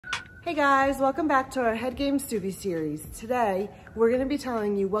Hey guys, welcome back to our HeadGames Subi series. Today, we're going to be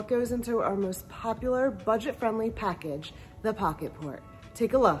telling you what goes into our most popular budget-friendly package, the Pocket Port.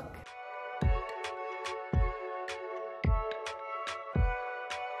 Take a look.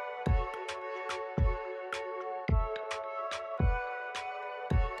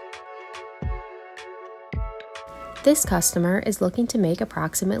 This customer is looking to make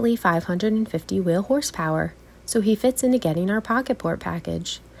approximately 550 wheel horsepower, so he fits into getting our Pocket Port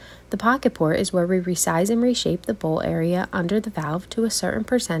package. The Pocket Port is where we resize and reshape the bowl area under the valve to a certain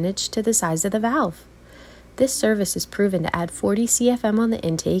percentage to the size of the valve. This service is proven to add 40 CFM on the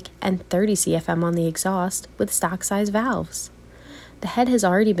intake and 30 CFM on the exhaust with stock size valves. The head has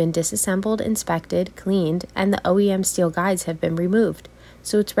already been disassembled, inspected, cleaned, and the OEM steel guides have been removed,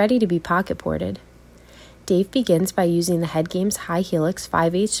 so it's ready to be pocket ported. Dave begins by using the HeadGames High Helix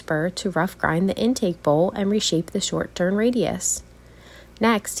 5/8 spur to rough grind the intake bowl and reshape the short turn radius.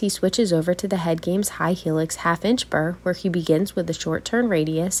 Next, he switches over to the HeadGames High Helix 1/2 inch burr where he begins with the short turn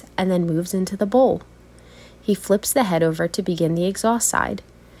radius and then moves into the bowl. He flips the head over to begin the exhaust side.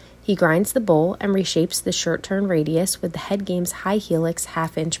 He grinds the bowl and reshapes the short turn radius with the HeadGames High Helix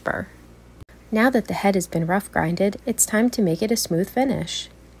 1/2 inch burr. Now that the head has been rough grinded, it's time to make it a smooth finish.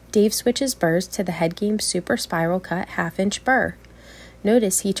 Dave switches burrs to the HeadGames Super Spiral Cut 1/2 inch burr.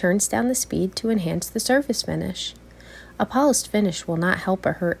 Notice he turns down the speed to enhance the surface finish. A polished finish will not help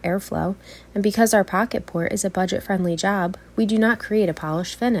or hurt airflow, and because our Pocket Port is a budget-friendly job, we do not create a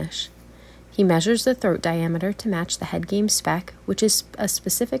polished finish. He measures the throat diameter to match the HeadGames spec, which is a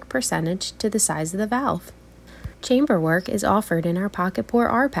specific percentage to the size of the valve. Chamber work is offered in our Pocket Port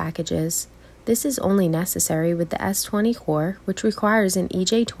R packages. This is only necessary with the S20 core, which requires an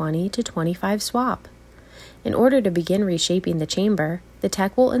EJ20 to 25 swap. In order to begin reshaping the chamber, the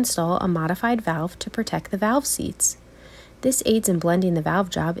tech will install a modified valve to protect the valve seats. This aids in blending the valve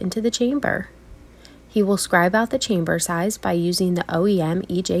job into the chamber. He will scribe out the chamber size by using the OEM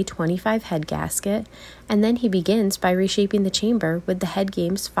EJ25 head gasket, and then he begins by reshaping the chamber with the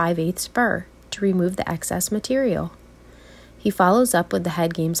HeadGames 5/8 spur to remove the excess material. He follows up with the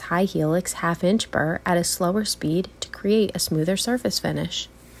HeadGames High Helix 1/2 inch burr at a slower speed to create a smoother surface finish.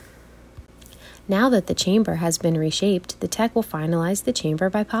 Now that the chamber has been reshaped, the tech will finalize the chamber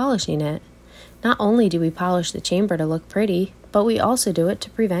by polishing it. Not only do we polish the chamber to look pretty, but we also do it to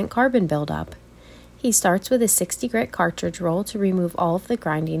prevent carbon buildup. He starts with a 60 grit cartridge roll to remove all of the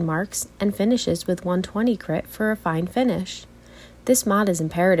grinding marks and finishes with 120 grit for a fine finish. This mod is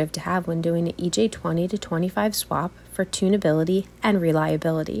imperative to have when doing an EJ20 to 25 swap for tunability and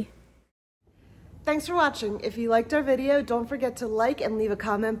reliability. Thanks for watching. If you liked our video, don't forget to like and leave a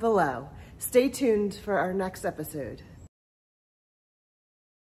comment below. Stay tuned for our next episode.